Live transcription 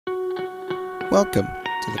Welcome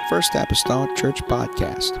to the First Apostolic Church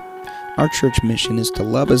Podcast. Our church mission is to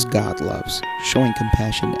love as God loves, showing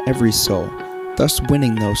compassion to every soul, thus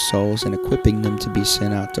winning those souls and equipping them to be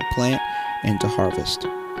sent out to plant and to harvest.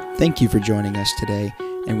 Thank you for joining us today,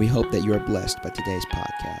 and we hope that you are blessed by today's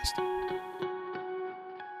podcast.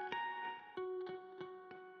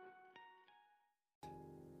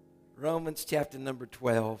 Romans chapter number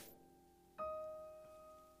 12.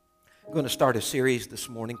 I'm going to start a series this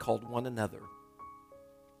morning called One Another.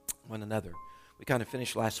 One Another. We kind of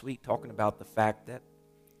finished last week talking about the fact that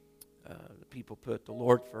the people put the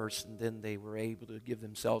Lord first, and then they were able to give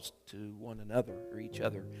themselves to one another or each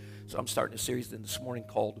other. So I'm starting a series then this morning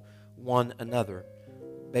called One Another.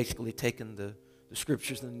 Basically taking the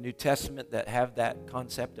scriptures in the New Testament that have that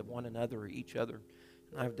concept of one another or each other.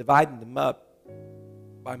 And I've divided them up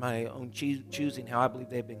by my own choosing how I believe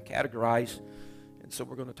they've been categorized. And so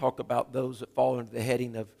we're going to talk about those that fall under the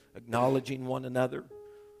heading of acknowledging one another,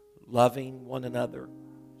 loving one another,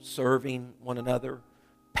 serving one another,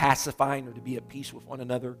 pacifying or to be at peace with one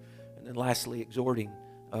another, and then lastly, exhorting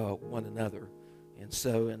one another.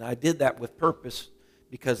 And I did that with purpose,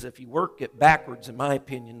 because if you work it backwards, in my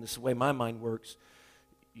opinion, this is the way my mind works,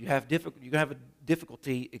 you have a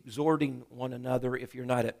difficulty exhorting one another if you're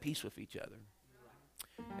not at peace with each other.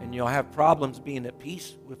 And you'll have problems being at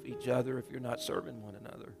peace with each other if you're not serving one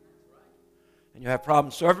another. And you'll have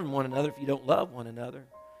problems serving one another if you don't love one another.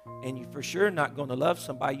 And you're for sure not going to love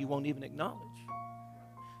somebody you won't even acknowledge.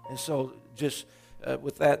 And so just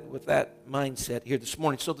with that mindset here this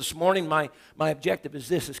morning. So this morning my objective is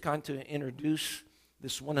this, is kind of to introduce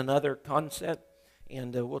this one another concept.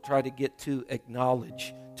 And we'll try to get to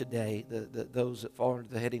acknowledge today those that fall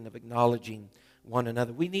under the heading of acknowledging one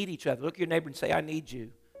another. We need each other. Look at your neighbor and say, I need you.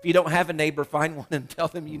 If you don't have a neighbor, find one and tell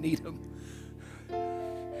them you need them.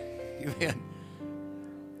 Amen.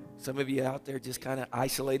 Some of you out there just kind of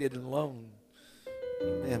isolated and alone.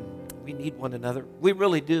 Amen. We need one another. We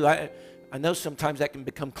really do. I know sometimes that can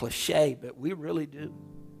become cliche, but we really do.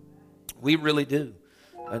 We really do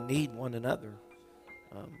need one another.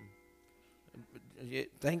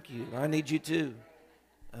 Thank you. I need you too.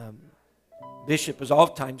 Bishop has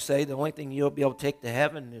oftentimes say the only thing you'll be able to take to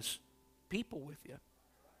heaven is people with you.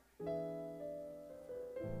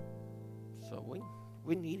 So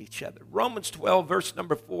we need each other. Romans 12, verse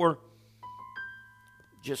number 4,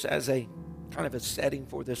 just as a kind of a setting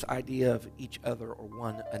for this idea of each other or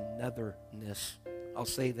one anotherness. I'll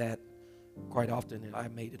say that quite often, and I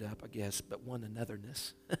made it up, I guess, but one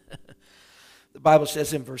anotherness. The Bible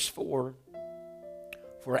says in verse 4,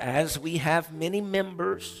 for as we have many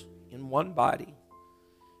members in one body,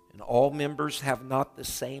 and all members have not the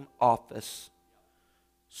same office,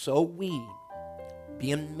 so we,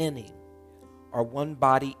 being many, are one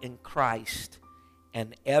body in Christ,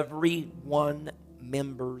 and every one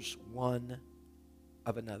members one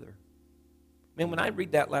of another. Man, when I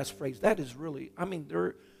read that last phrase, that is really,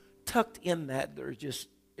 they're tucked in that.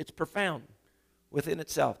 It's profound within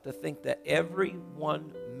itself to think that every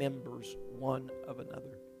one members one of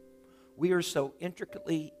another. We are so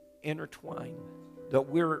intricately intertwined that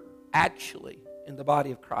we're actually, in the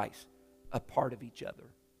body of Christ, a part of each other.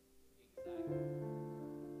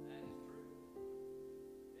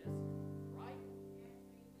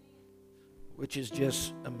 Which is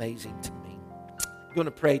just amazing to me. I'm going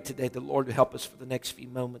to pray today the Lord will help us for the next few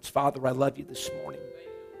moments. Father, I love you this morning.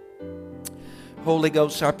 Holy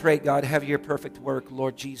Ghost, I pray, God, have your perfect work,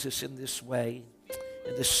 Lord Jesus, in this way,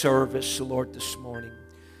 in this service, Lord, this morning.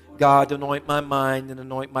 God, anoint my mind and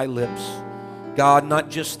anoint my lips. God,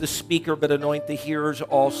 not just the speaker, but anoint the hearers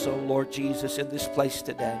also, Lord Jesus, in this place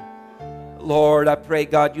today. Lord, I pray,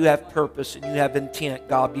 God, you have purpose and you have intent,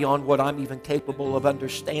 God, beyond what I'm even capable of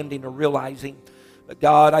understanding or realizing. But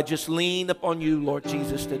God, I just lean upon you, Lord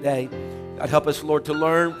Jesus, today. God, help us, Lord, to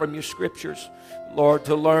learn from your scriptures. Lord,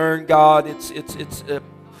 to learn, God,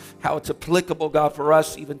 how it's applicable, God, for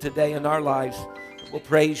us even today in our lives. We'll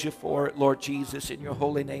praise you for it, Lord Jesus. In your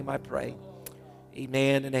holy name I pray.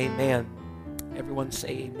 Amen and amen. Everyone say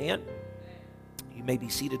amen. You may be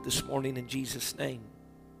seated this morning in Jesus' name.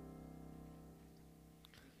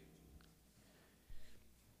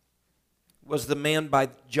 Was the man by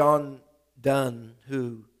John Donne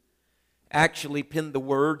who actually penned the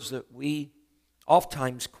words that we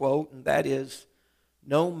oftentimes quote, and that is,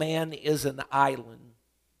 no man is an island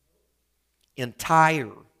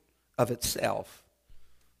entire of itself,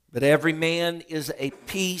 but every man is a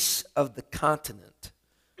piece of the continent,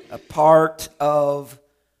 a part of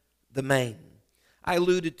the main. I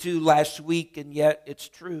alluded to last week, and yet it's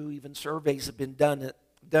true, even surveys have been done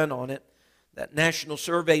on it, that national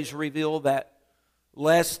surveys reveal that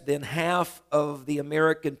less than half of the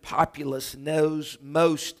American populace knows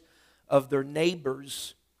most of their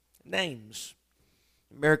neighbors' names.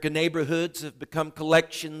 American neighborhoods have become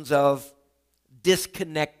collections of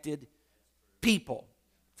disconnected people.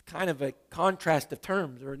 It's kind of a contrast of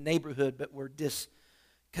terms. We're a neighborhood, but we're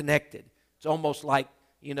disconnected. It's almost like,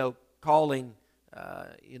 calling,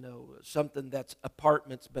 something that's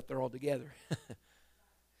apartments, but they're all together.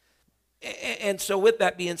 And so with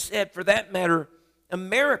that being said, for that matter,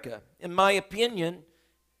 America, in my opinion,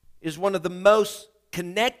 is one of the most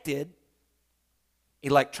connected,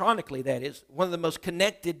 electronically that is, one of the most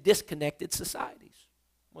connected, disconnected societies.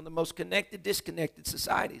 One of the most connected, disconnected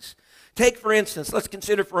societies. Take, for instance, let's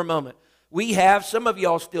consider for a moment. We have, some of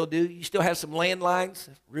y'all still do, you still have some landlines,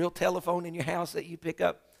 real telephone in your house that you pick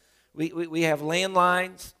up. We have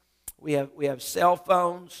landlines, we have cell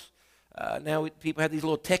phones. Now people have these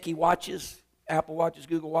little techie watches, Apple watches,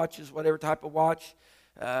 Google watches, whatever type of watch.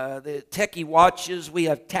 The techie watches, we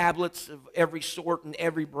have tablets of every sort and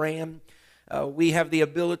every brand. We have the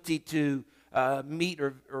ability to meet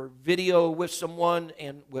or video with someone,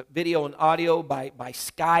 and with video and audio by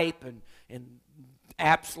Skype and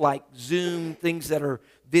apps like Zoom, things that are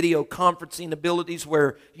video conferencing abilities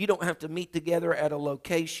where you don't have to meet together at a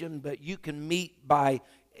location, but you can meet by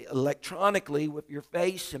electronically with your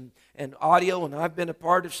face and audio, and I've been a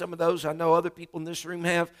part of some of those. I know other people in this room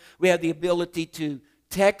have. We have the ability to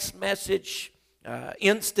text message,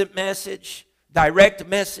 instant message, direct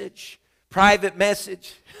message, private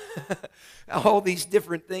message, all these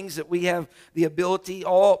different things that we have the ability,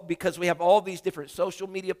 all because we have all these different social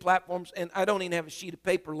media platforms, and I don't even have a sheet of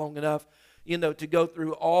paper long enough to go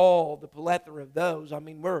through all the plethora of those. I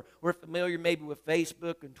mean, we're familiar maybe with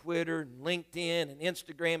Facebook and Twitter and LinkedIn and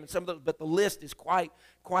Instagram and some of those, but the list is quite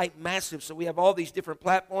massive. So we have all these different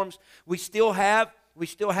platforms. We still have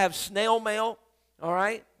snail mail, all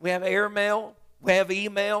right? We have air mail. We have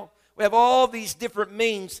email. We have all these different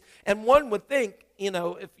means. And one would think,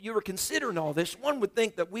 if you were considering all this, one would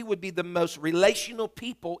think that we would be the most relational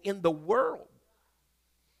people in the world,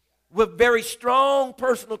 with very strong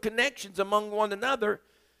personal connections among one another.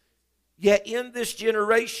 Yet in this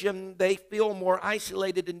generation, they feel more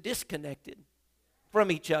isolated and disconnected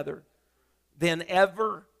from each other than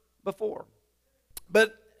ever before.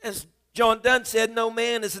 But as John Donne said, no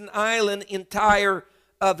man is an island entire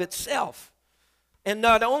of itself. And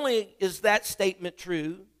not only is that statement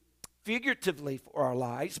true figuratively for our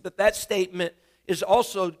lives, but that statement is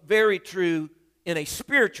also very true in a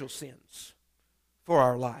spiritual sense for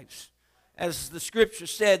our lives. As the scripture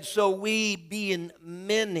said, so we being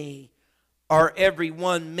many are every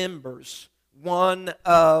one members, one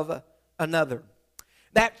of another.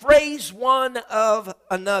 That phrase, one of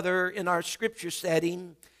another, in our scripture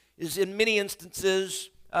setting is in many instances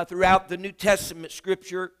throughout the New Testament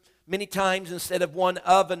scripture. Many times instead of one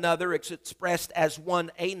of another, it's expressed as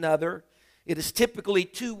one another. It is typically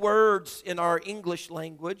two words in our English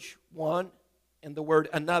language, one and the word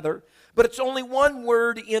another. But it's only one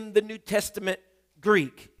word in the New Testament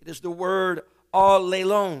Greek. It is the word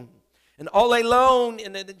allelon. And allelon,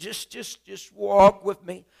 and then just walk with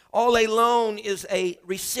me. Allelon is a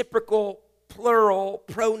reciprocal plural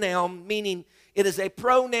pronoun, meaning it is a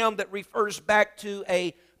pronoun that refers back to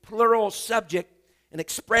a plural subject and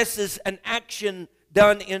expresses an action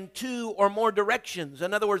done in two or more directions.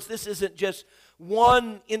 In other words, this isn't just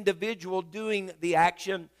one individual doing the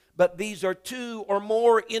action, but these are two or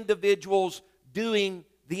more individuals doing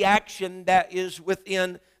the action that is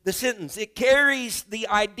within the sentence. It carries the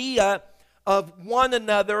idea of one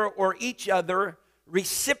another or each other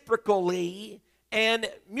reciprocally and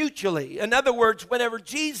mutually. In other words, whenever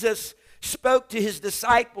Jesus spoke to his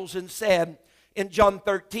disciples and said, in John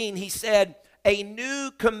 13, he said, "A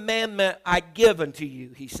new commandment I give unto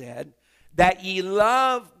you," he said, "that ye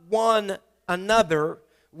love one another."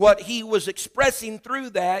 What he was expressing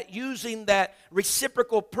through that, using that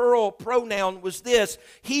reciprocal plural pronoun, was this: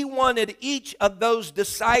 he wanted each of those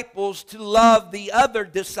disciples to love the other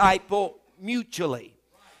disciple mutually.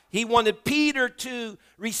 He wanted Peter to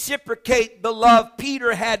reciprocate the love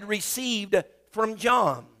Peter had received from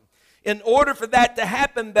John. In order for that to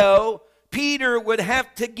happen, though, Peter would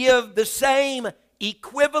have to give the same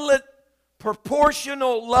equivalent,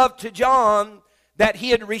 proportional love to John that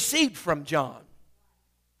he had received from John.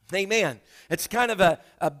 Amen. It's kind of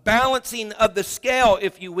a balancing of the scale,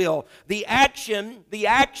 if you will. The action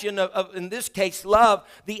of, in this case, love,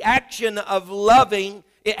 the action of loving,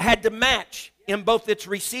 it had to match in both its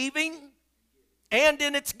receiving and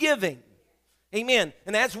in its giving. Amen.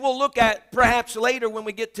 And as we'll look at perhaps later when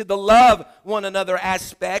we get to the love one another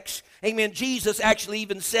aspects, amen, Jesus actually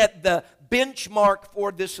even set the benchmark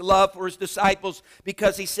for this love for his disciples,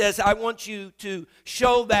 because he says, I want you to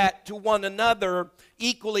show that to one another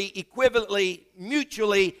equally, equivalently,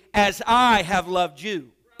 mutually, as I have loved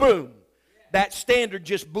you. Boom. That standard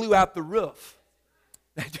just blew out the roof.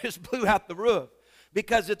 That just blew out the roof.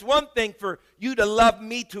 Because it's one thing for you to love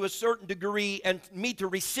me to a certain degree and me to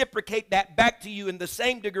reciprocate that back to you in the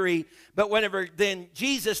same degree. But whenever then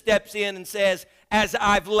Jesus steps in and says, as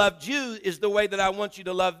I've loved you is the way that I want you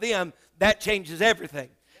to love them, that changes everything.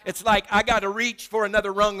 It's like I got to reach for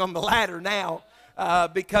another rung on the ladder now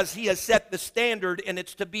because he has set the standard, and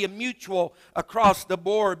it's to be a mutual across the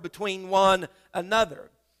board between one another.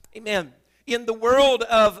 Amen. In the world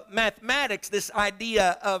of mathematics, this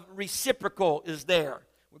idea of reciprocal is there.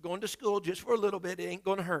 We're going to school just for a little bit. It ain't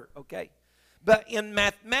going to hurt, okay? But in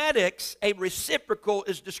mathematics, a reciprocal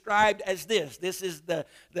is described as this. This is the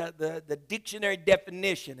dictionary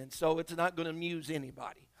definition, and so it's not going to amuse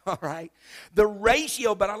anybody, all right? The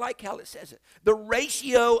ratio, but I like how it says it, the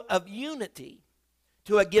ratio of unity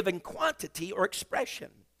to a given quantity or expression,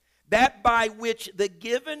 that by which the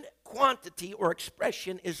given quantity or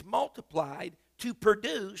expression is multiplied to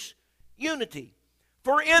produce unity.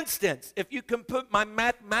 For instance, if you can put my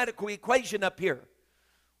mathematical equation up here,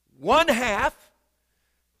 1/2,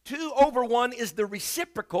 2/1 is the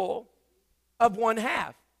reciprocal of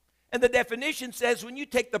 1/2. And the definition says when you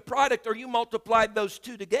take the product or you multiply those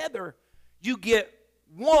two together, you get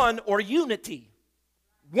one or unity,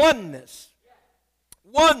 oneness.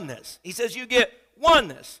 Oneness. He says you get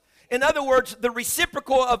oneness. In other words, the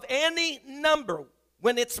reciprocal of any number,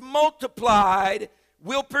 when it's multiplied,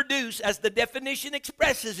 will produce, as the definition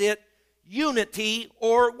expresses it, unity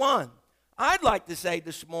or one. I'd like to say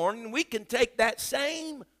this morning, we can take that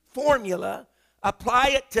same formula,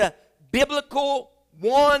 apply it to biblical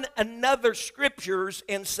one another scriptures,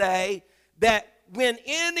 and say that when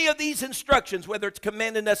any of these instructions, whether it's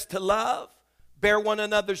commanding us to love, bear one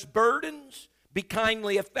another's burdens, be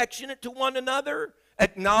kindly affectionate to one another,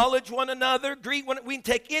 acknowledge one another, greet one, we can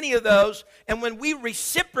take any of those, and when we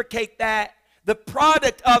reciprocate that, the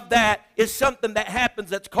product of that is something that happens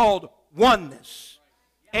that's called oneness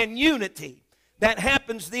and unity. That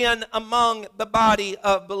happens then among the body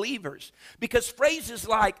of believers. Because phrases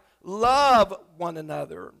like love one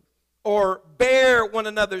another, or bear one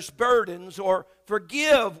another's burdens, or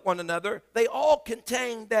forgive one another, they all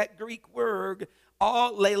contain that Greek word,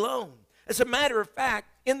 allelon. As a matter of fact,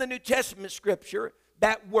 in the New Testament scripture,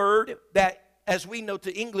 that word, that as we know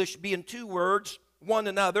to English being two words, one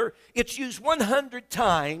another, it's used 100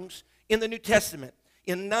 times in the New Testament,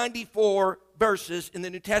 in 94 verses in the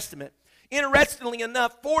New Testament. Interestingly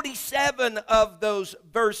enough, 47 of those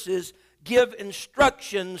verses give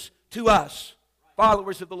instructions to us,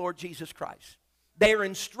 followers of the Lord Jesus Christ. They are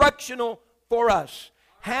instructional for us.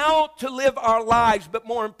 How to live our lives, but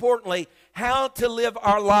more importantly, how to live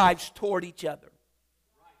our lives toward each other.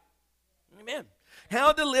 Amen.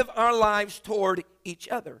 How to live our lives toward each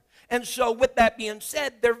other. And so with that being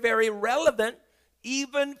said, they're very relevant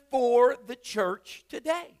even for the church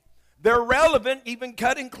today. They're relevant, even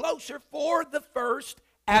cutting closer, for the first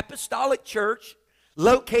apostolic church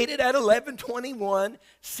located at 1121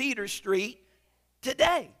 Cedar Street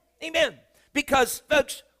today. Amen. Because,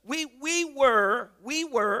 folks, we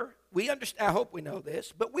understand, I hope we know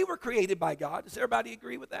this, but we were created by God. Does everybody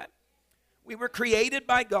agree with that? We were created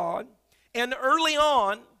by God. And early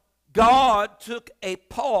on, God took a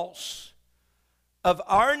pulse of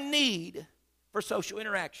our need for social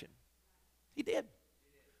interaction. He did.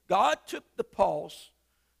 God took the pulse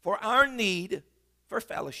for our need for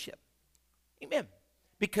fellowship. Amen.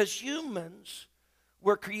 Because humans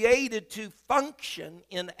were created to function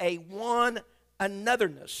in a one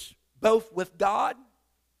anotherness, both with God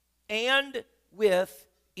and with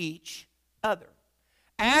each other.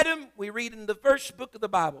 Adam, we read in the first book of the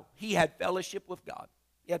Bible, he had fellowship with God.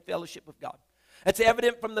 He had fellowship with God. That's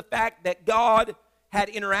evident from the fact that God had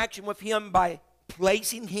interaction with him by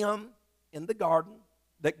placing him in the garden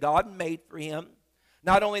that God made for him.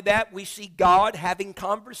 Not only that, we see God having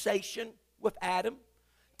conversation with Adam,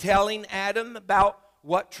 telling Adam about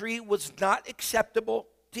what tree was not acceptable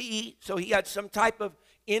to eat. So he had some type of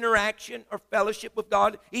interaction or fellowship with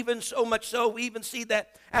God. Even so much so, we even see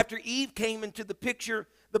that after Eve came into the picture,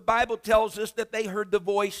 the Bible tells us that they heard the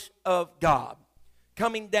voice of God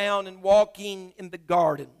coming down and walking in the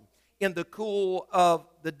garden in the cool of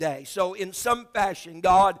the day. So in some fashion,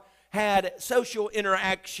 God had social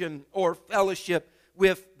interaction or fellowship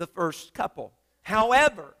with the first couple.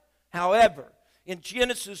 However, in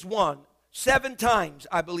Genesis 1, 7 times,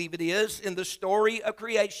 I believe it is, in the story of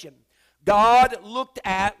creation, God looked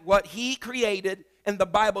at what he created and the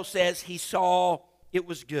Bible says he saw it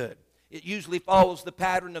was good. It usually follows the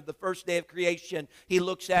pattern of the first day of creation. He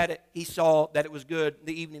looks at it, he saw that it was good.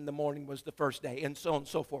 The evening, the morning was the first day, and so on and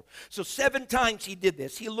so forth. So 7 times he did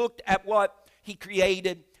this. He looked at what he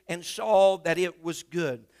created and saw that it was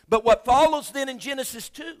good. But what follows then in Genesis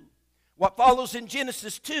 2, what follows in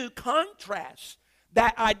Genesis 2 contrasts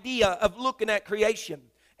that idea of looking at creation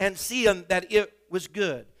and seeing that it was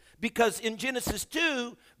good. Because in Genesis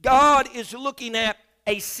 2, God is looking at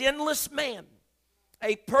a sinless man,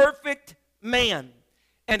 a perfect man.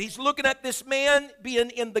 And he's looking at this man being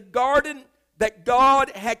in the garden that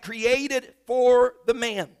God had created for the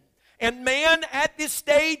man. And man at this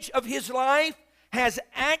stage of his life has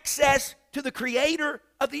access to the creator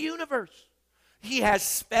of the universe. He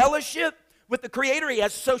has fellowship with the creator. He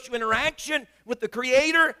has social interaction with the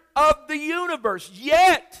creator of the universe.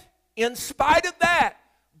 Yet, in spite of that,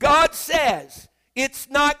 God says it's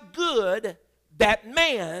not good that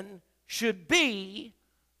man should be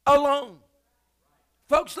alone.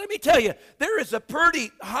 Folks, let me tell you, there is a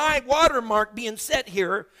pretty high watermark being set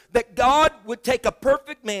here that God would take a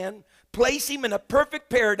perfect man, place him in a perfect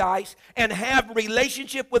paradise, and have a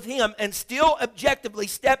relationship with him, and still objectively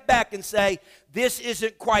step back and say, this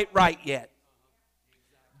isn't quite right yet.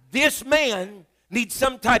 This man needs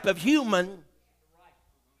some type of human.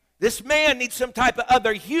 This man needs some type of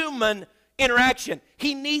other human interaction.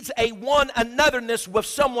 He needs a one anotherness with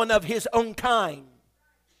someone of his own kind.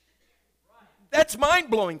 That's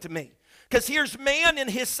mind-blowing to me. Because here's man in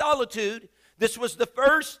his solitude. This was the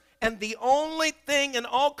first and the only thing in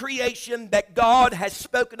all creation that God has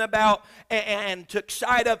spoken about and took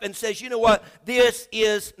sight of and says, you know what, this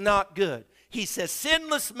is not good. He says,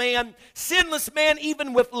 sinless man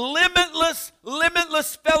even with limitless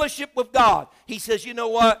fellowship with God. He says, you know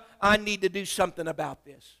what, I need to do something about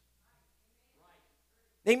this.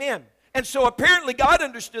 Amen. And so apparently God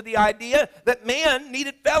understood the idea that man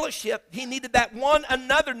needed fellowship. He needed that one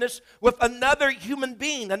anotherness with another human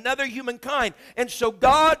being, another humankind. And so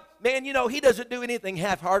God, man, you know, he doesn't do anything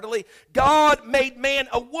half-heartedly. God made man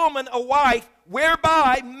a woman, a wife,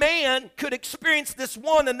 whereby man could experience this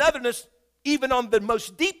one anotherness even on the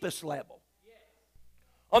most deepest level.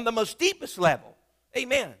 On the most deepest level.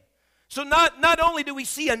 Amen. So not only do we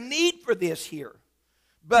see a need for this here,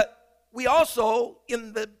 but we also,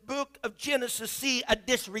 in the book of Genesis, see a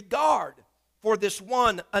disregard for this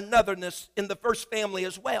one anotherness in the first family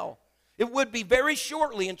as well. It would be very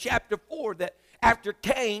shortly in chapter 4 that after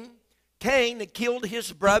Cain had killed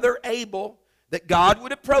his brother Abel, that God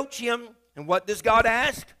would approach him. And what does God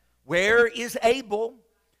ask? Where is Abel,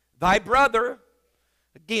 thy brother?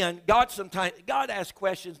 Again, God asks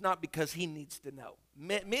questions not because he needs to know.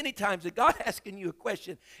 Many times that God asking you a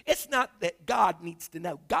question, it's not that God needs to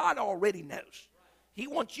know. God already knows. He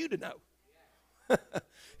wants you to know.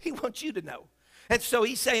 He wants you to know. And so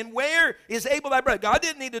he's saying, where is Abel thy brother? God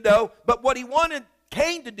didn't need to know, but what he wanted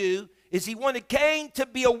Cain to do is he wanted Cain to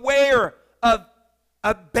be aware of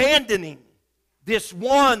abandoning this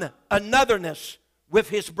one anotherness with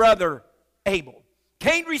his brother Abel.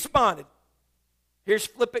 Cain responded. Here's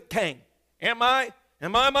flippant Cain. Am I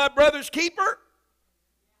my brother's keeper?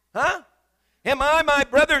 Huh? Am I my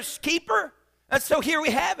brother's keeper? And so here we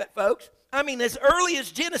have it, folks. I mean, as early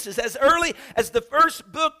as Genesis, as early as the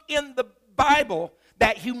first book in the Bible,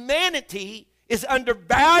 that humanity is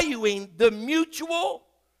undervaluing the mutual,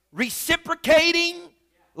 reciprocating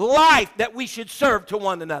life that we should serve to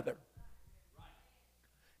one another.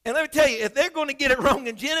 And let me tell you, if they're going to get it wrong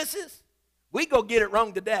in Genesis, we go get it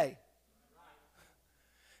wrong today.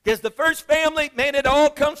 Because the first family, man, it all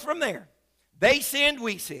comes from there. They sinned,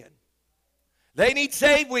 we sinned. They need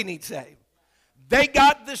saved, we need saved. They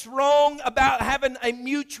got this wrong about having a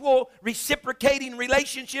mutual reciprocating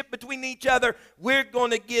relationship between each other. We're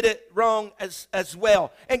going to get it wrong as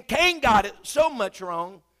well. And Cain got it so much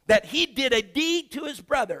wrong that he did a deed to his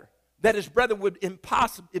brother that his brother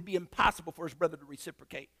it'd be impossible for his brother to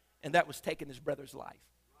reciprocate. And that was taking his brother's life.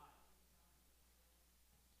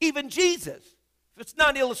 Even Jesus, if it's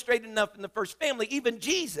not illustrated enough in the first family, even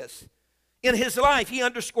Jesus, in his life, he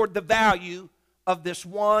underscored the value of this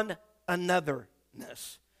one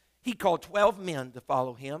anotherness. He called 12 men to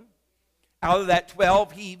follow him. Out of that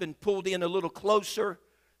 12, he even pulled in a little closer,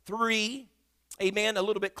 3, amen, a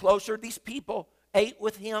little bit closer. These people ate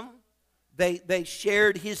with him. They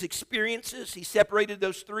shared his experiences. He separated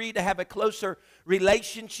those 3 to have a closer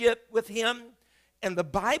relationship with him. And the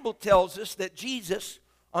Bible tells us that Jesus,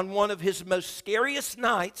 on one of his most scariest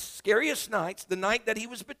nights, the night that he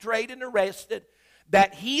was betrayed and arrested,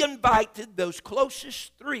 that he invited those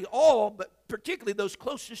closest 3, all, but particularly those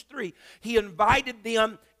closest 3, he invited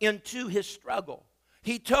them into his struggle.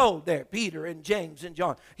 He told there, Peter and James and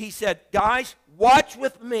John, he said, guys, watch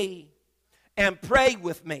with me and pray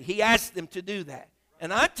with me. He asked them to do that.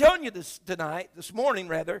 And I'm telling you this morning,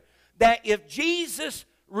 that if Jesus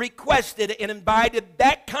requested and invited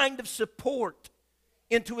that kind of support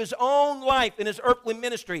into his own life, in his earthly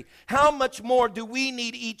ministry, how much more do we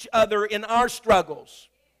need each other in our struggles,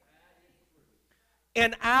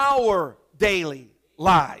 in our daily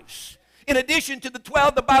lives? In addition to the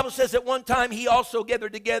 12, the Bible says at one time he also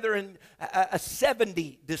gathered together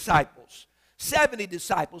 70 disciples. 70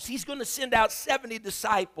 disciples. He's going to send out 70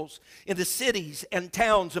 disciples into cities and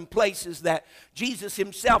towns and places that Jesus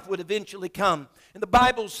himself would eventually come. And the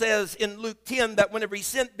Bible says in Luke 10 that whenever he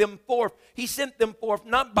sent them forth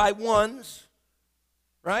not by ones,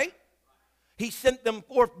 right? He sent them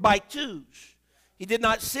forth by twos. He did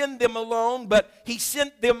not send them alone, but he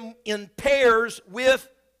sent them in pairs with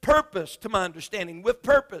purpose, to my understanding, with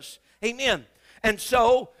purpose. Amen. And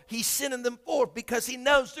so he's sending them forth because he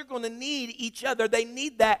knows they're going to need each other. They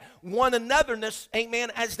need that one anotherness, amen,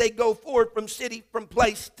 as they go forward from city, from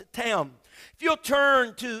place to town. If you'll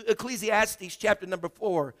turn to Ecclesiastes chapter number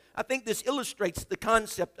 4, I think this illustrates the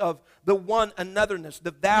concept of the one anotherness, the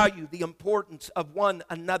value, the importance of one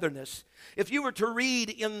anotherness. If you were to read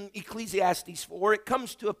in Ecclesiastes 4, it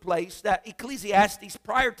comes to a place that Ecclesiastes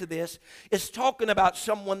prior to this is talking about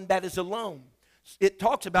someone that is alone. It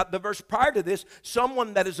talks about the verse prior to this,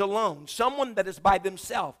 someone that is alone, someone that is by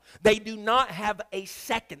themselves. They do not have a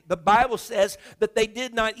second. The Bible says that they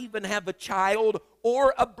did not even have a child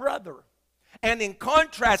or a brother. And in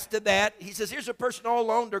contrast to that, he says, here's a person all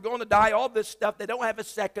alone. They're going to die, all this stuff. They don't have a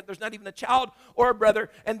second. There's not even a child or a brother.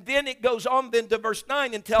 And then it goes on then to verse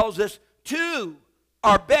 9 and tells us two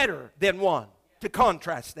are better than one, to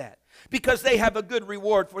contrast that, because they have a good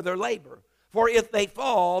reward for their labor. For if they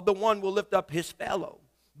fall, the one will lift up his fellow.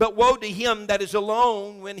 But woe to him that is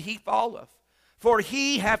alone when he falleth, for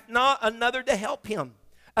he hath not another to help him.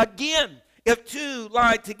 Again, if two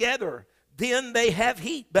lie together, then they have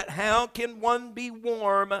heat. But how can one be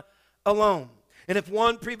warm alone? And if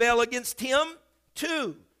one prevail against him,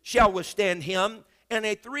 two shall withstand him. And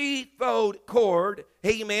a threefold cord,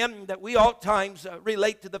 amen, that we all times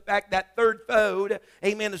relate to the fact that third-fold,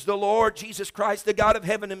 amen, is the Lord Jesus Christ, the God of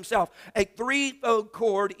heaven himself. A threefold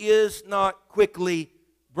cord is not quickly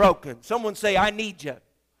broken. Someone say, I need you.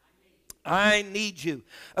 I need you.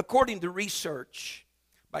 According to research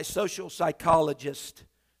by social psychologist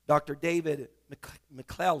Dr. David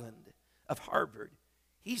McClelland of Harvard,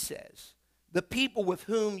 he says, the people with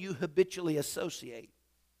whom you habitually associate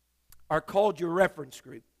are called your reference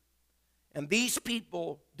group. And these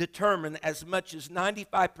people determine as much as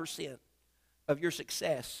 95% of your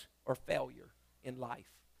success or failure in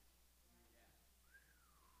life.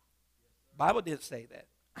 The Bible didn't say that.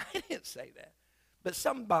 I didn't say that. But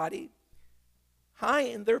somebody high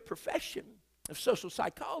in their profession of social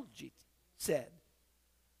psychology said,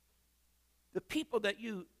 the people that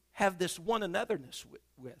you have this one anotherness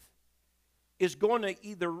with is going to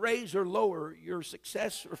either raise or lower your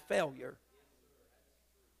success or failure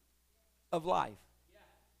of life.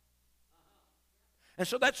 And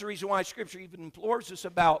so that's the reason why Scripture even implores us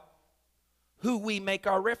about who we make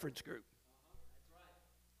our reference group.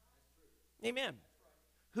 Amen.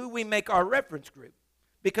 Who we make our reference group.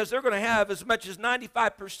 Because they're going to have as much as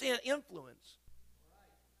 95% influence.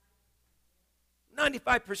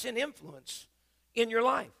 95% influence in your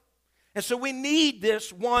life. And so we need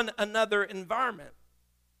this one another environment.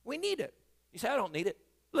 We need it. You say, I don't need it.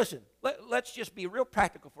 Listen, let's just be real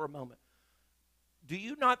practical for a moment. Do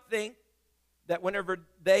you not think that whenever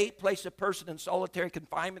they place a person in solitary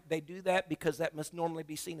confinement, they do that because that must normally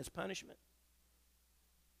be seen as punishment?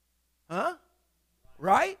 Huh?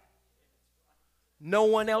 Right? No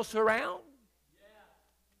one else around?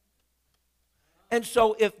 And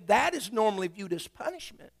so if that is normally viewed as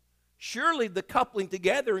punishment, surely the coupling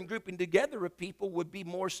together and grouping together of people would be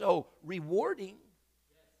more so rewarding,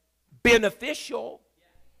 beneficial.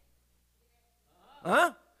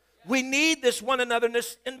 Huh? We need this one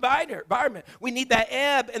anotherness environment. We need that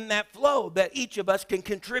ebb and that flow that each of us can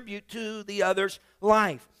contribute to the other's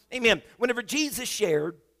life. Amen. Whenever Jesus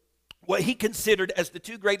shared what he considered as the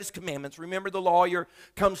two greatest commandments. Remember, the lawyer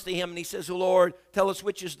comes to him and he says, Lord, tell us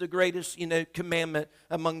which is the greatest, commandment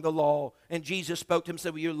among the law. And Jesus spoke to him and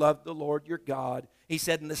said, well, you love the Lord your God. He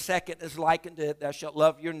said, and the second is likened to it, thou shalt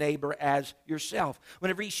love your neighbor as yourself.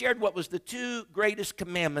 Whenever he shared what was the two greatest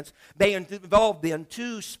commandments, they involved then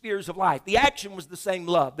two spheres of life. The action was the same,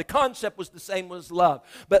 love. The concept was the same, was love.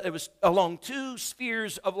 But it was along two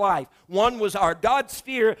spheres of life. One was our God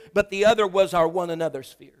sphere, but the other was our one another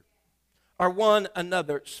sphere. Our one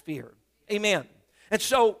another sphere. Amen. And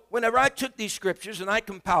so whenever I took these scriptures and I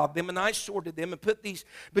compiled them and I sorted them and put these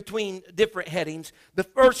between different headings, the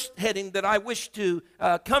first heading that I wish to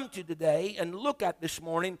come to today and look at this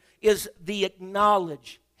morning is the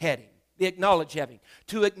acknowledge heading. The acknowledge heading.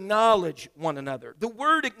 To acknowledge one another. The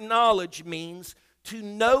word acknowledge means to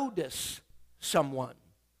notice someone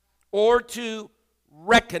or to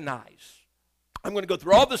recognize. I'm going to go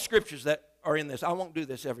through all the scriptures that are in this. I won't do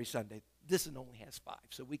this every Sunday. This one only has 5,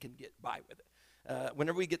 so we can get by with it.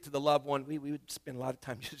 Whenever we get to the loved one, we would spend a lot of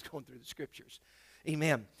time just going through the scriptures.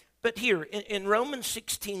 Amen. But here, in Romans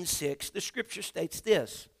 16:6, the scripture states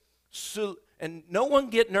this. And no one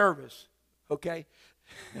get nervous, okay?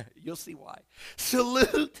 You'll see why.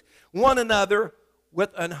 Salute one another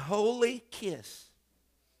with an holy kiss.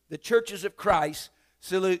 The churches of Christ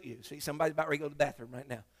salute you. See, somebody's about ready to go to the bathroom right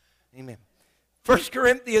now. Amen. 1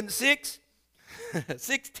 Corinthians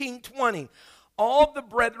 16:20. All the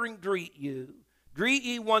brethren greet you. Greet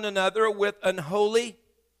ye one another with an holy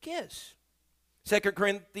kiss. 2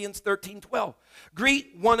 Corinthians 13:12.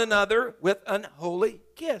 Greet one another with an holy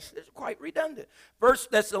kiss. It's quite redundant. 1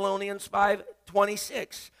 Thessalonians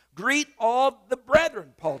 5:26. Greet all the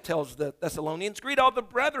brethren, Paul tells the Thessalonians. Greet all the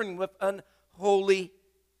brethren with an holy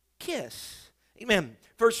kiss. Amen.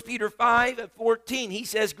 1 Peter 5:14. He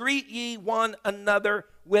says, greet ye one another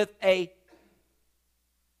with a,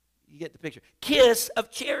 you get the picture, kiss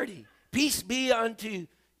of charity. Peace be unto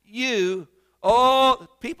you. Oh,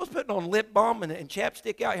 people's putting on lip balm and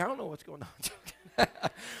chapstick out here. I don't know what's going on.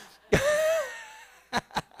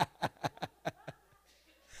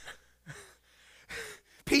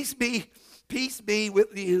 Peace be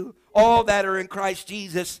with you, all that are in Christ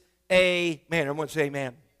Jesus. Amen. Everyone say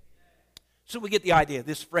amen. So we get the idea,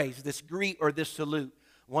 this phrase, this greet or this salute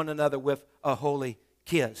one another with a holy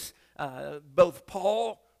kiss. Both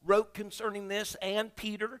Paul wrote concerning this and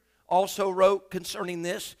Peter also wrote concerning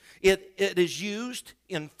this. It is used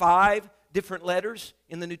in 5 different letters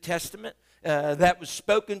in the New Testament that was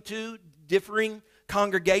spoken to differing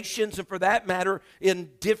congregations, and for that matter,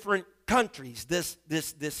 in different countries. This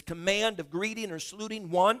command of greeting or saluting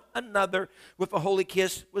one another with a holy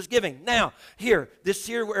kiss was given. Now, here, this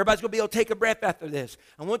here, where everybody's going to be able to take a breath after this.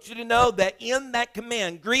 I want you to know that in that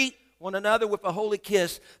command, greet one another with a holy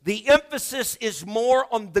kiss, the emphasis is more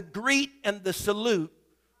on the greet and the salute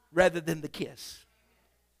rather than the kiss.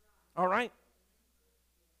 All right?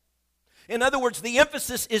 In other words, the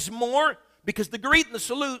emphasis is more because the greet and the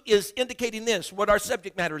salute is indicating this, what our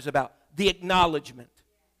subject matter is about, the acknowledgement.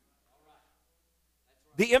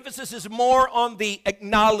 The emphasis is more on the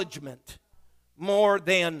acknowledgement more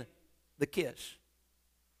than the kiss.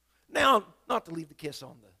 Now, not to leave the kiss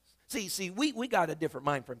on the... See, we got a different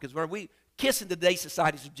mind frame because kiss in today's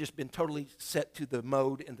societies have just been totally set to the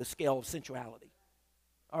mode and the scale of sensuality.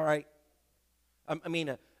 All right? I mean,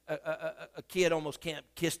 a kid almost can't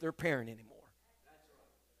kiss their parent anymore.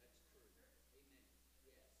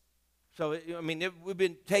 So, I mean, we've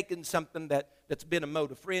been taking something that's been a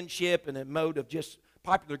mode of friendship and a mode of just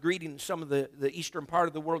popular greeting in some of the eastern part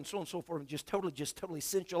of the world and so on and so forth, and just totally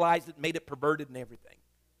sensualized it, made it perverted and everything.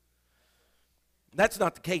 That's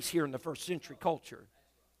not the case here in the first century culture.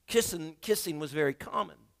 Kissing was very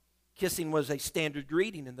common. Kissing was a standard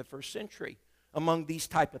greeting in the first century among these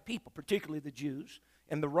type of people, particularly the Jews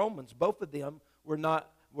and the Romans. Both of them were not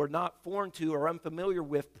foreign to or unfamiliar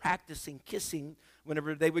with practicing kissing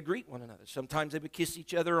whenever they would greet one another. Sometimes they would kiss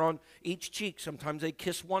each other on each cheek. Sometimes they'd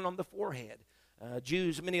kiss one on the forehead.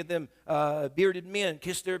 Jews, many of them bearded men,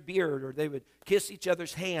 kissed their beard, or they would kiss each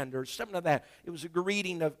other's hand or something like that. It was a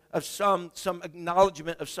greeting of some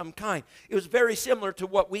acknowledgement of some kind. It was very similar to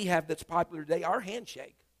what we have that's popular today, our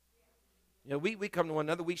handshake. You know, we come to one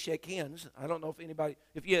another, we shake hands. I don't know if anybody,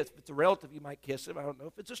 if it's a relative, you might kiss him. I don't know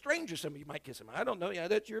if it's a stranger, some of you might kiss him. I don't know. Yeah,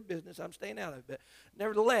 that's your business. I'm staying out of it. But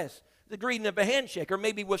nevertheless, the greeting of a handshake, or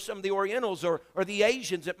maybe with some of the Orientals or the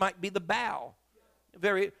Asians, it might be the bow.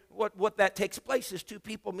 What that takes place is two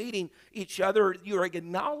people meeting each other. You're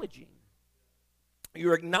acknowledging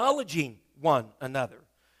one another.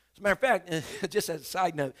 As a matter of fact, just as a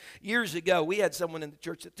side note, years ago we had someone in the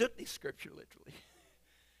church that took this scripture literally.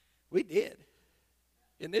 We did.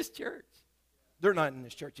 In this church. They're not in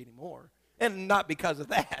this church anymore. And not because of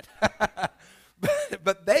that.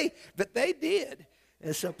 but they did.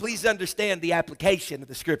 And so please understand the application of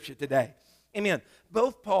the scripture today. Amen.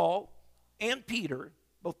 Both Paul and Peter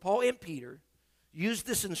used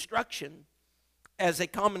this instruction as a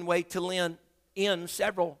common way to end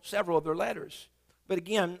several of their letters. But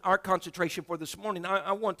again, our concentration for this morning,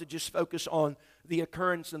 I want to just focus on the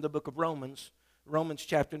occurrence in the book of Romans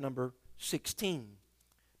chapter number 16.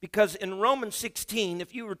 Because in Romans 16,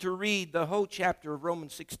 if you were to read the whole chapter of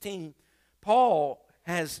Romans 16, Paul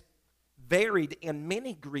has varied in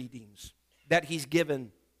many greetings that he's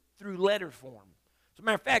given through letter form. As a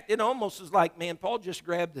matter of fact, it almost is like, man, Paul just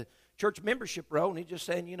grabbed the church membership roll and he's just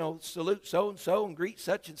saying, you know, salute so-and-so and greet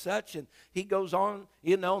such and such. And he goes on,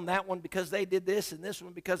 you know, and that one because they did this and this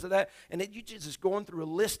one because of that. And you just going through a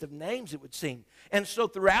list of names, it would seem. And so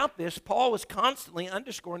throughout this, Paul was constantly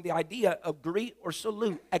underscoring the idea of greet or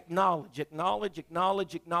salute, acknowledge, acknowledge,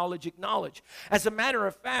 acknowledge, acknowledge, acknowledge. As a matter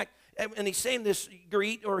of fact, and he's saying this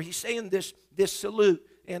greet or he's saying this salute.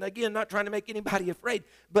 And again, not trying to make anybody afraid,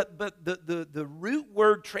 but the root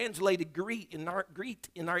word translated greet in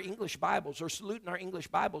our English Bibles or salute in our English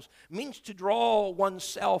Bibles means to draw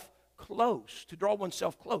oneself close,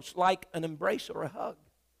 like an embrace or a hug.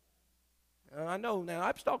 I know now,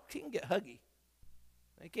 Ipswich can get huggy.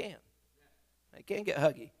 They can get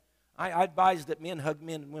huggy. I advise that men hug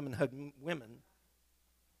men and women hug women.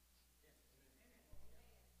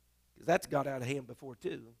 Because that's got out of hand before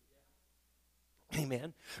too.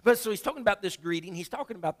 Amen. But so he's talking about this greeting. He's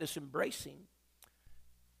talking about this embracing.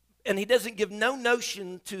 And he doesn't give no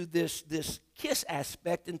notion to this kiss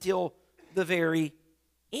aspect until the very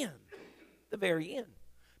end. The very end.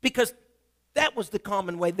 Because that was the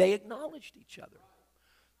common way they acknowledged each other.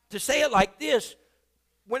 To say it like this,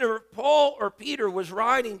 whenever Paul or Peter was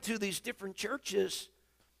writing to these different churches,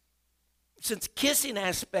 since kissing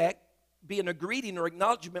aspect, being a greeting or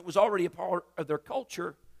acknowledgement, was already a part of their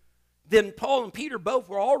culture, then Paul and Peter both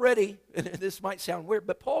were already, and this might sound weird,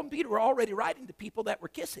 but Paul and Peter were already writing to people that were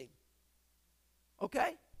kissing.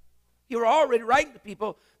 Okay? You were already writing to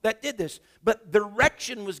people that did this. But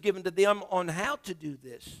direction was given to them on how to do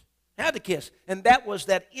this, how to kiss. And that was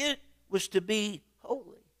that it was to be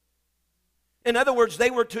holy. In other words, they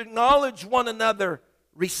were to acknowledge one another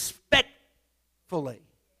respectfully.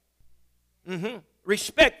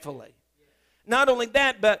 Respectfully. Not only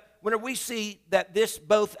that, but whenever we see that this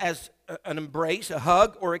both as an embrace, a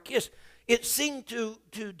hug, or a kiss, it seemed to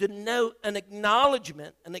denote an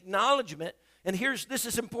acknowledgement. And this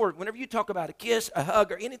is important. Whenever you talk about a kiss, a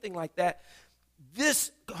hug, or anything like that,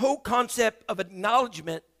 this whole concept of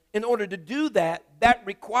acknowledgement, in order to do that, that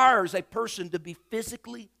requires a person to be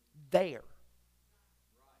physically there.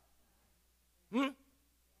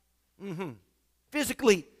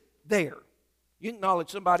 Physically there. You acknowledge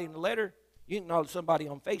somebody in the letter. You can acknowledge somebody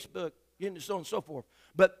on Facebook, and so on and so forth.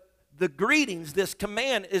 But the greetings, this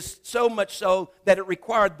command, is so much so that it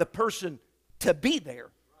required the person to be there.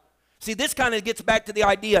 See, this kind of gets back to the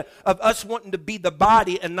idea of us wanting to be the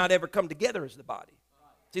body and not ever come together as the body.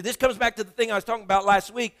 See, this comes back to the thing I was talking about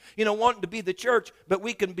last week, wanting to be the church, but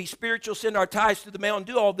we can be spiritual, send our tithes through the mail, and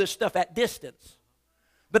do all this stuff at distance.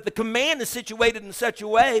 But the command is situated in such a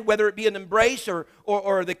way, whether it be an embrace or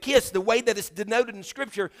the kiss, the way that it's denoted in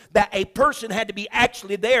Scripture, that a person had to be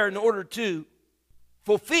actually there in order to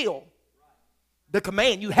fulfill the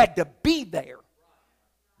command. You had to be there.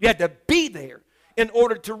 You had to be there in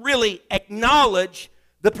order to really acknowledge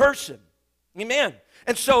the person. Amen.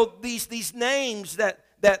 And so these names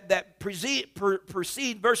that precede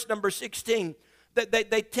verse number 16,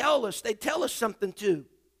 they tell us something too.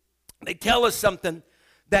 They tell us something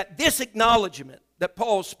that this acknowledgement that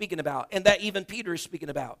Paul's speaking about and that even Peter is speaking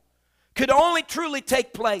about could only truly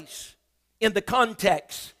take place in the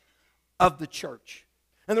context of the church.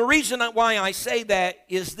 And the reason why I say that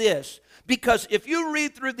is this, because if you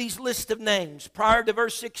read through these lists of names prior to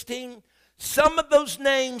verse 16, some of those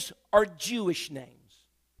names are Jewish names,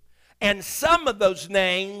 and some of those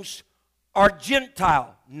names are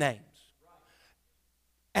Gentile names.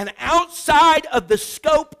 And outside of the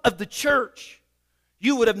scope of the church,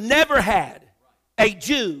 you would have never had a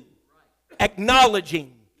Jew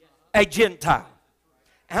acknowledging a Gentile.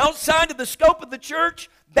 Outside of the scope of the church,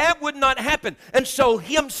 that would not happen. And so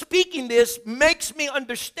him speaking this makes me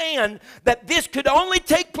understand that this could only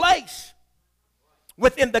take place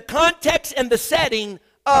within the context and the setting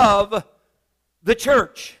of the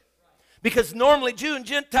church. Because normally Jew and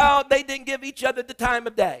Gentile, they didn't give each other the time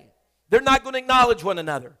of day. They're not going to acknowledge one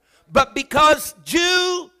another. But because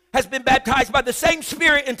Jew has been baptized by the same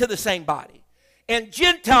Spirit into the same body, and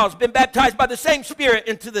Gentiles been baptized by the same Spirit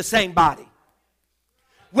into the same body,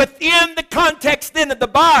 within the context then of the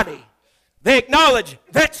body, they acknowledge,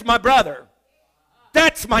 that's my brother,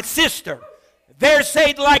 that's my sister, they're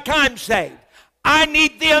saved like I'm saved, I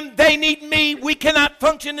need them, they need me, we cannot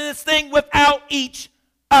function in this thing without each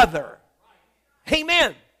other.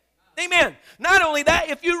 Amen. Amen. Not only that,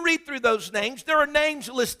 if you read through those names, there are names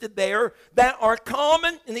listed there that are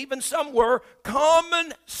common, and even some were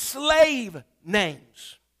common slave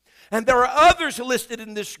names. And there are others listed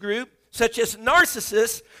in this group, such as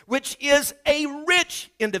Narcissus, which is a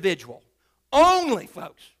rich individual. Only,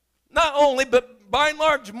 folks, not only, but by and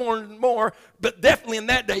large more and more, but definitely in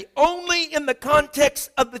that day, only in the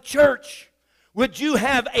context of the church would you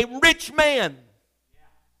have a rich man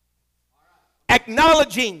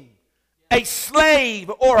acknowledging a slave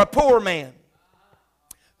or a poor man.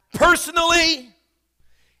 Personally,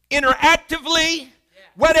 interactively,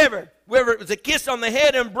 whatever. Whether it was a kiss on the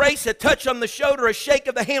head, embrace, a touch on the shoulder, a shake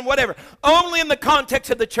of the hand, whatever. Only in the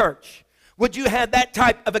context of the church would you have that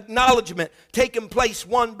type of acknowledgement taking place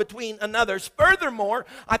one between another's. Furthermore,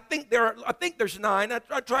 I think there's 9.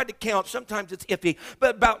 I tried to count. Sometimes it's iffy.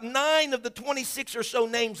 But about 9 of the 26 or so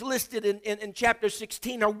names listed in chapter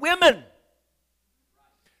 16 are women.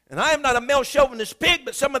 And I am not a male chauvinist pig,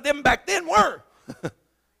 but some of them back then were.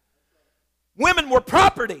 Women were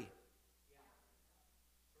property.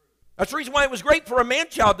 That's the reason why it was great for a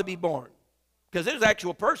man-child to be born, because it was an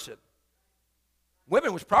actual person.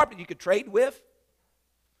 Women was property you could trade with.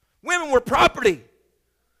 Women were property.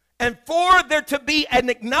 And for there to be an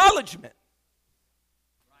acknowledgement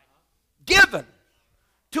given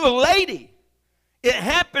to a lady, it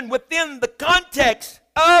happened within the context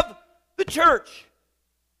of the church.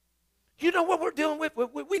 You know what we're dealing with?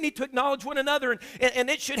 We need to acknowledge one another, and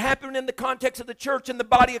it should happen in the context of the church and the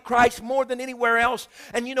body of Christ more than anywhere else.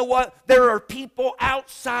 And you know what? There are people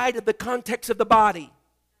outside of the context of the body.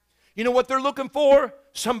 You know what they're looking for?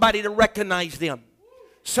 Somebody to recognize them.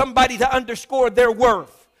 Somebody to underscore their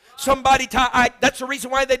worth. Somebody to, that's the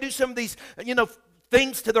reason why they do some of these,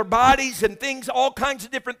 things to their bodies and things, all kinds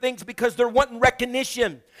of different things, because they're wanting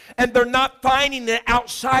recognition. And they're not finding it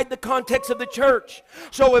outside the context of the church.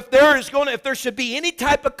 So if there should be any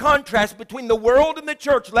type of contrast between the world and the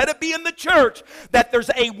church, let it be in the church that there's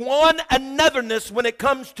a one anotherness when it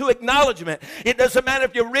comes to acknowledgement. It doesn't matter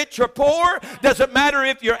if you're rich or poor. Doesn't matter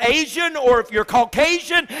if you're Asian or if you're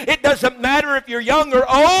Caucasian. It doesn't matter if you're young or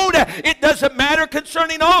old. It doesn't matter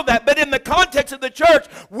concerning all that. But in the context of the church,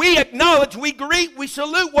 we acknowledge, we greet, we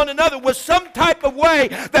salute one another with some type of way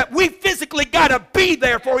that we physically got to be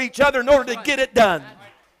there for each other in order to get it done.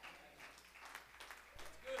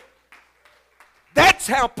 That's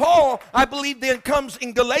how Paul, I believe, then comes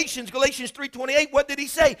in Galatians 3:28. What did he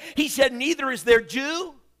say? He said, neither is there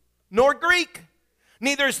Jew nor Greek,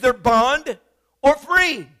 neither is there bond or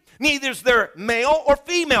free, neither is there male or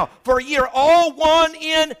female, for ye are all one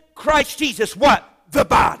in Christ Jesus. What? The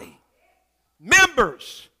body.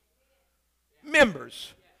 Members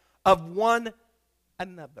of one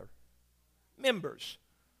another. Members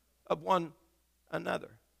of one another.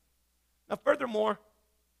 Now, furthermore,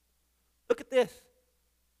 look at this.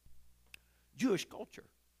 Jewish culture.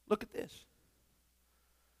 Look at this.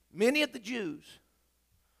 Many of the Jews,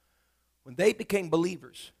 when they became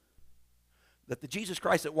believers, that the Jesus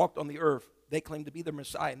Christ that walked on the earth, they claimed to be their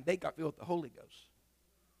Messiah, and they got filled with the Holy Ghost.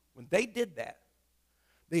 When they did that,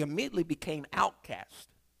 they immediately became outcast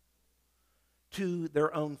to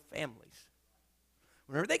their own families.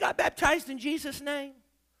 Whenever they got baptized in Jesus' name,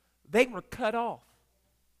 they were cut off.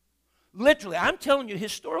 Literally, I'm telling you,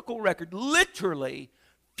 historical record, literally,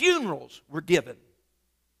 funerals were given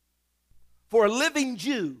for a living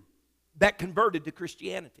Jew that converted to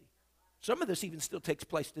Christianity. Some of this even still takes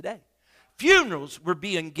place today. Funerals were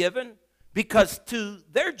being given because to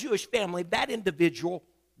their Jewish family, that individual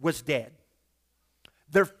was dead.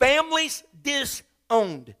 Their families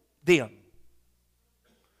disowned them.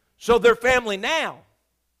 So their family now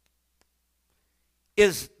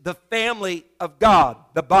is the family of God,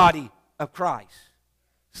 the body of Christ.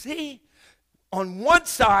 See, on one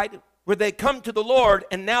side where they come to the Lord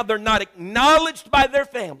and now they're not acknowledged by their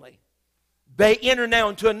family, they enter now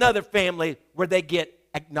into another family where they get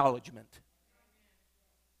acknowledgement.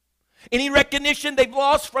 Any recognition they've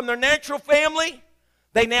lost from their natural family,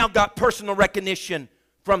 they now got personal recognition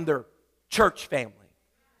from their church family.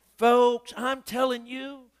 Folks, I'm telling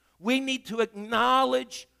you, we need to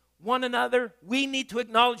acknowledge one another. We need to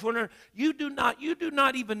acknowledge one another. You do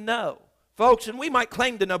not even know, folks, and we might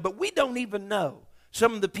claim to know, but we don't even know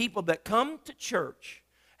some of the people that come to church,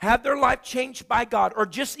 have their life changed by God, or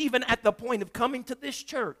just even at the point of coming to this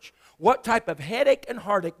church, what type of headache and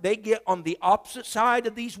heartache they get on the opposite side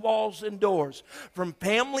of these walls and doors from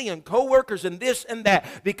family and co-workers and this and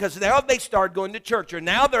that, because now they start going to church, or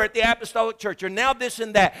now they're at the apostolic church, or now this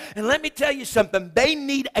and that. And let me tell you something, they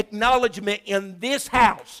need acknowledgement in this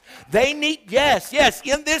house. They need, yes,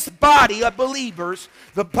 in this body of believers,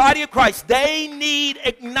 the body of Christ, they need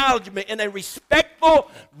acknowledgement in a respectful,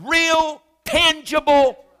 real,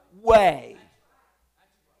 tangible way.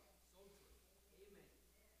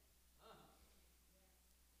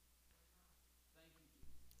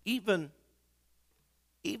 even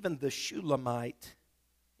the Shulamite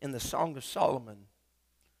in the Song of Solomon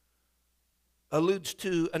alludes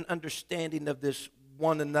to an understanding of this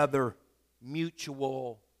one another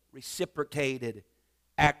mutual, reciprocated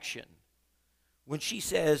action. When she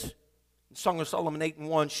says, in Song of Solomon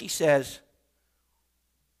 8:1, she says,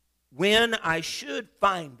 when I should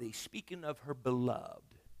find thee, speaking of her beloved,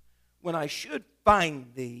 when I should find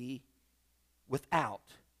thee without,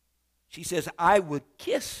 she says, I would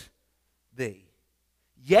kiss thee.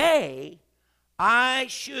 Yea, I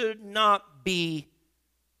should not be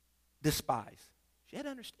despised. She had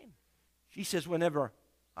to understand. She says, whenever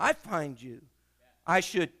I find you, I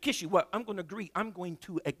should kiss you. What? I'm going to agree. I'm going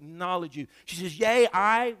to acknowledge you. She says, yea,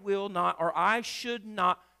 I will not, or I should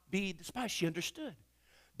not be despised. She understood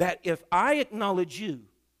that if I acknowledge you,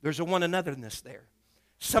 there's a one anotherness there.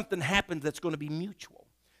 Something happens that's going to be mutual.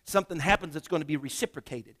 Something happens that's going to be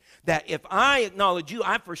reciprocated. That if I acknowledge you,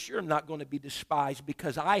 I for sure am not going to be despised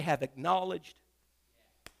because I have acknowledged.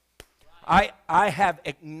 I have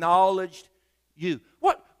acknowledged you.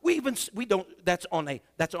 What? We don't. That's on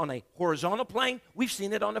a horizontal plane. We've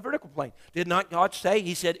seen it on a vertical plane. Did not God say?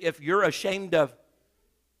 He said, if you're ashamed of,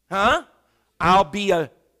 I'll be a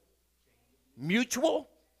mutual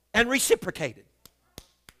and reciprocated.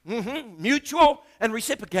 Mutual and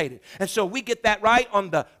reciprocated. And so we get that right on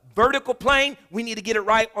the vertical plane. We need to get it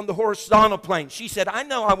right on the horizontal plane. She said, I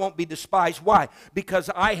know I won't be despised. Why? Because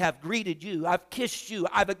I have greeted you. I've kissed you.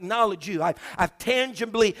 I've acknowledged you. I've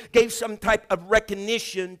tangibly gave some type of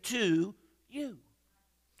recognition to you.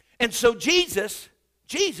 And so Jesus,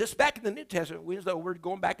 back in the New Testament, we're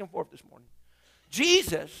going back and forth this morning.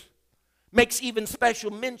 Jesus makes even special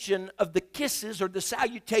mention of the kisses or the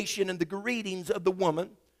salutation and the greetings of the woman.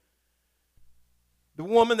 The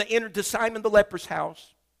woman that entered to Simon the leper's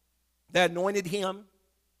house, that anointed him,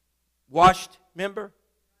 washed, remember,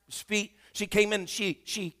 his feet. She came in and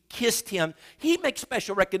she kissed him. He makes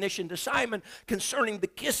special recognition to Simon concerning the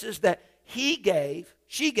kisses that she gave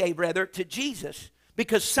to Jesus.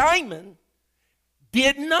 Because Simon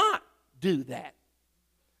did not do that.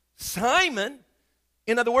 Simon,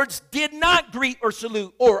 in other words, did not greet or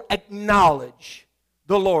salute or acknowledge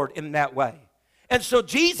the Lord in that way. And so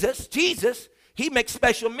Jesus, he makes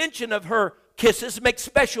special mention of her kisses, makes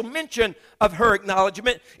special mention of her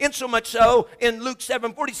acknowledgement, insomuch so in Luke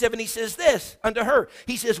 7:47 he says this unto her.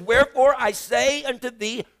 He says, wherefore I say unto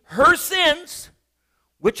thee, her sins,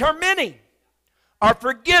 which are many, are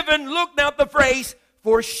forgiven. Look now at the phrase,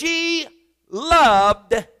 for she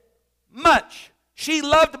loved much. She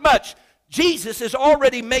loved much. Jesus is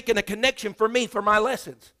already making a connection for me for my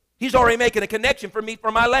lessons. He's already making a connection for me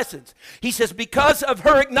for my lessons. He says, because of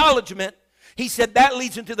her acknowledgement, he said that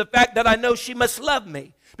leads into the fact that I know she must love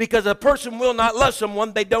me. Because a person will not love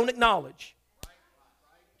someone they don't acknowledge.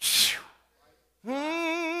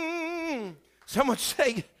 Someone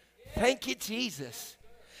say, thank you, Jesus.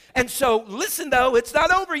 And so, listen though, it's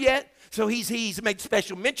not over yet. So he's made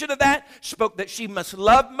special mention of that, spoke that she must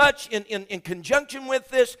love much in conjunction with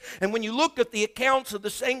this. And when you look at the accounts of the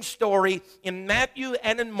same story in Matthew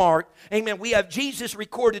and in Mark, amen, we have Jesus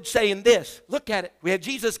recorded saying this. Look at it. We have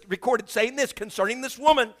Jesus recorded saying this concerning this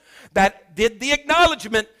woman that did the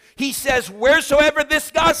acknowledgement. He says, wheresoever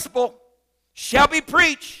this gospel shall be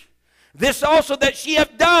preached, this also that she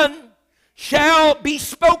hath done shall be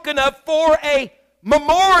spoken of for a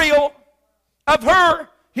memorial of her.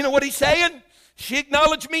 You know what he's saying? She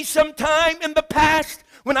acknowledged me sometime in the past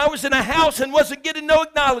when I was in a house and wasn't getting no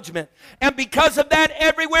acknowledgement. And because of that,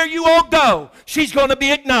 everywhere you all go, she's going to be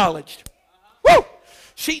acknowledged. Woo!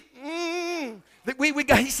 He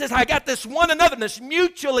says, I got this one anotherness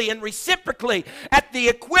mutually and reciprocally at the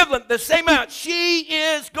equivalent, the same amount. She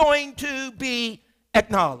is going to be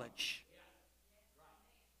acknowledged.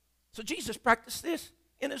 So Jesus practiced this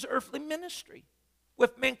in his earthly ministry.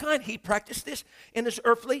 With mankind, he practiced this in his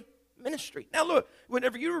earthly ministry. Now look,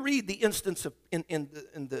 whenever you read the instance of in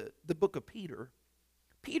the book of Peter,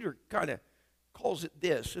 Peter kind of calls it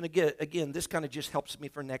this. And again, this kind of just helps me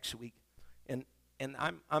for next week. And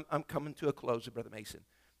I'm coming to a close, Brother Mason.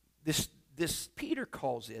 This Peter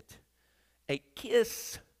calls it a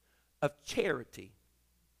kiss of charity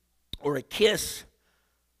or a kiss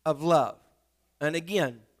of love. And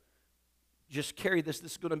again, just carry this.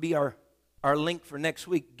 This is going to be our link for next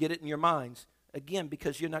week. Get it in your minds. Again,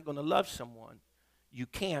 because you're not going to love someone. You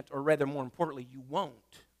can't, or rather, more importantly, you won't.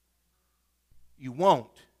 You won't.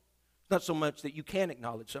 It's not so much that you can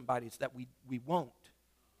acknowledge somebody, it's that we won't.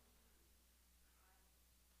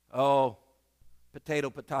 Oh,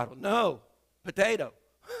 potato. No, potato.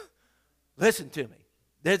 Listen to me.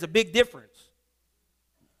 There's a big difference.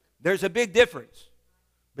 There's a big difference.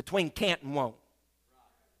 between can't and won't.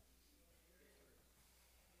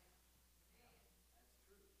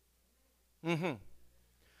 Mm-hmm.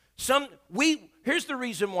 Here's the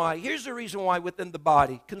reason why. Here's the reason why within the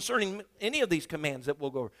body, concerning any of these commands that we'll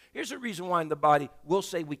go over, here's the reason why in the body we'll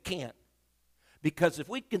say we can't. Because if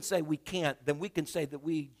we can say we can't, then we can say that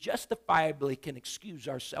we justifiably can excuse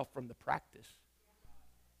ourselves from the practice.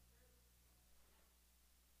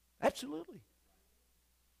 Absolutely.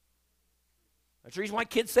 That's the reason why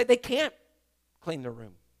kids say they can't clean their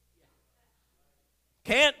room.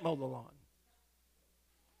 Can't mow the lawn.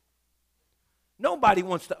 Nobody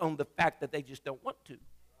wants to own the fact that they just don't want to.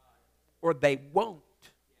 Or they won't.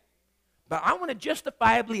 But I want to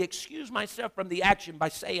justifiably excuse myself from the action by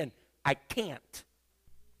saying, I can't.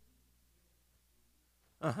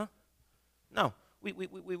 No, we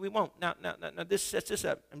won't. Now, this sets this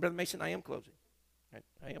up. And Brother Mason, I am closing.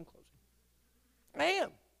 I am closing. I am.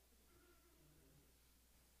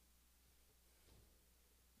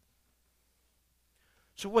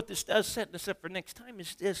 So what this does, setting us up for next time,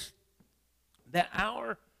 is this, that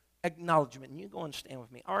our acknowledgement, and you go and stand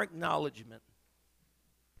with me, our acknowledgement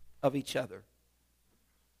of each other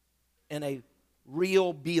in a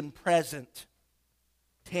real, being present,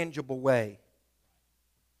 tangible way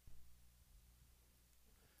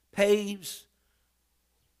paves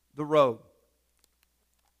the road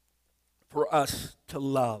for us to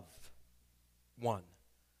love one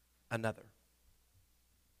another.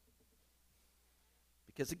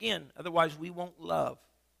 Because again, otherwise we won't love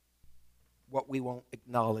what we won't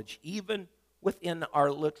acknowledge, even within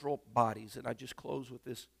our literal bodies. And I just close with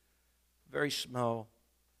this very small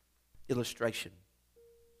illustration.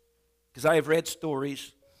 Because I have read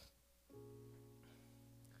stories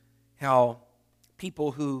how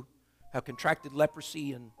people who have contracted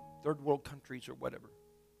leprosy in third world countries or whatever,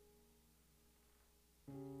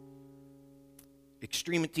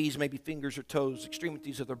 extremities, maybe fingers or toes,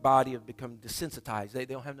 extremities of their body have become desensitized. They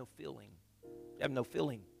don't have no feeling. They have no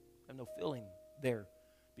feeling. They have no feeling there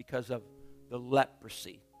because of the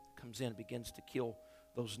leprosy comes in and begins to kill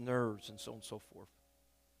those nerves and so on and so forth.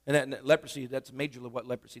 And that leprosy, that's majorly what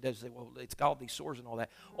leprosy does. They say, well, it's got all these sores and all that.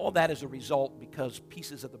 All that is a result because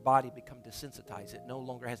pieces of the body become desensitized. It no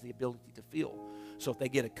longer has the ability to feel. So if they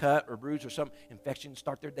get a cut or bruise or some infection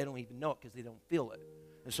start there, they don't even know it because they don't feel it.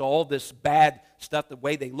 And so all this bad stuff, the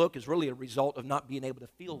way they look, is really a result of not being able to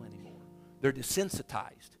feel anymore. They're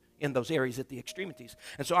desensitized in those areas at the extremities.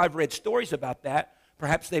 And so I've read stories about that.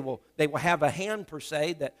 Perhaps they will have a hand, per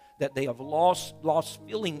se, that they have lost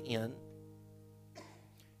feeling in.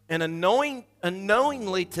 And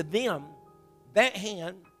unknowingly to them, that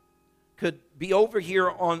hand could be over here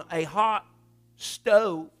on a hot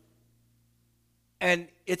stove, and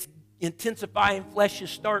it's intensifying, flesh is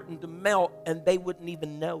starting to melt, and they wouldn't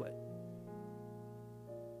even know it.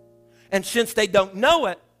 And since they don't know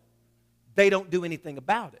it, they don't do anything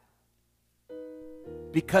about it.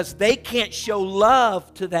 Because they can't show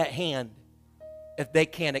love to that hand if they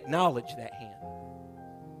can't acknowledge that hand.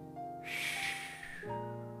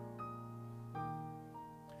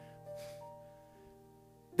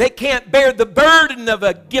 They can't bear the burden of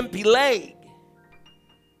a gimpy leg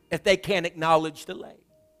if they can't acknowledge the leg.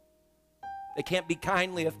 They can't be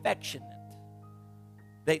kindly affectionate.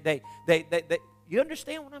 You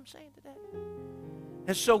understand what I'm saying today?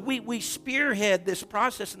 And so we spearhead this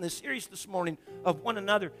process in this series this morning of one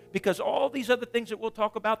another, because all these other things that we'll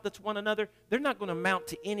talk about that's one another, they're not going to amount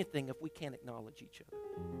to anything if we can't acknowledge each other.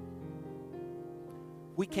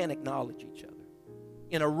 We can't acknowledge each other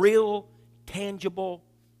in a real, tangible,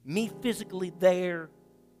 me physically there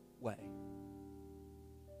way.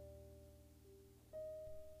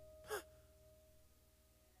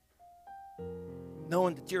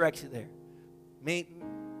 Knowing that you're actually there.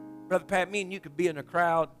 Brother Pat, me and you could be in a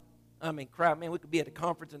crowd. We could be at a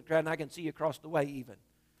conference in a crowd, and I can see you across the way even.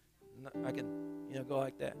 I can, go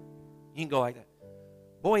like that. You can go like that.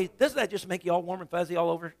 Boy, doesn't that just make you all warm and fuzzy all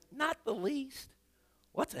over? Not the least.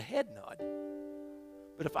 What's a head nod?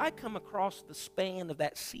 But if I come across the span of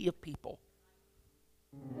that sea of people,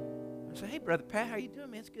 I say, hey, Brother Pat, how you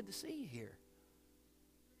doing, man? It's good to see you here.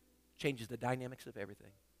 Changes the dynamics of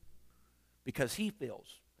everything. Because he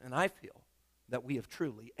feels, and I feel, that we have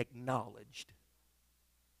truly acknowledged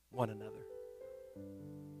one another.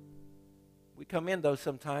 We come in, though,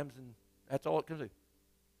 sometimes, and that's all it comes to.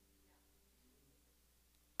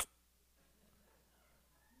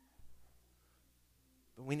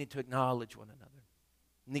 But we need to acknowledge one another.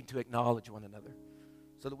 We need to acknowledge one another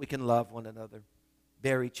so that we can love one another,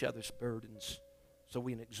 bear each other's burdens, so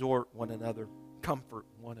we can exhort one another, comfort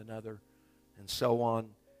one another, and so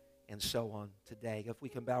on and so on today. If we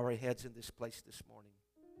can bow our heads in this place this morning.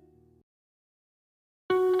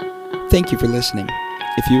 Thank you for listening.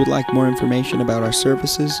 If you would like more information about our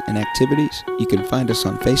services and activities, you can find us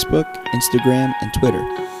on Facebook, Instagram, and Twitter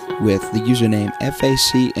with the username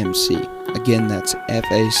FACMC. Again, that's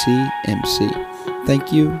FACMC.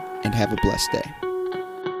 Thank you, and have a blessed day.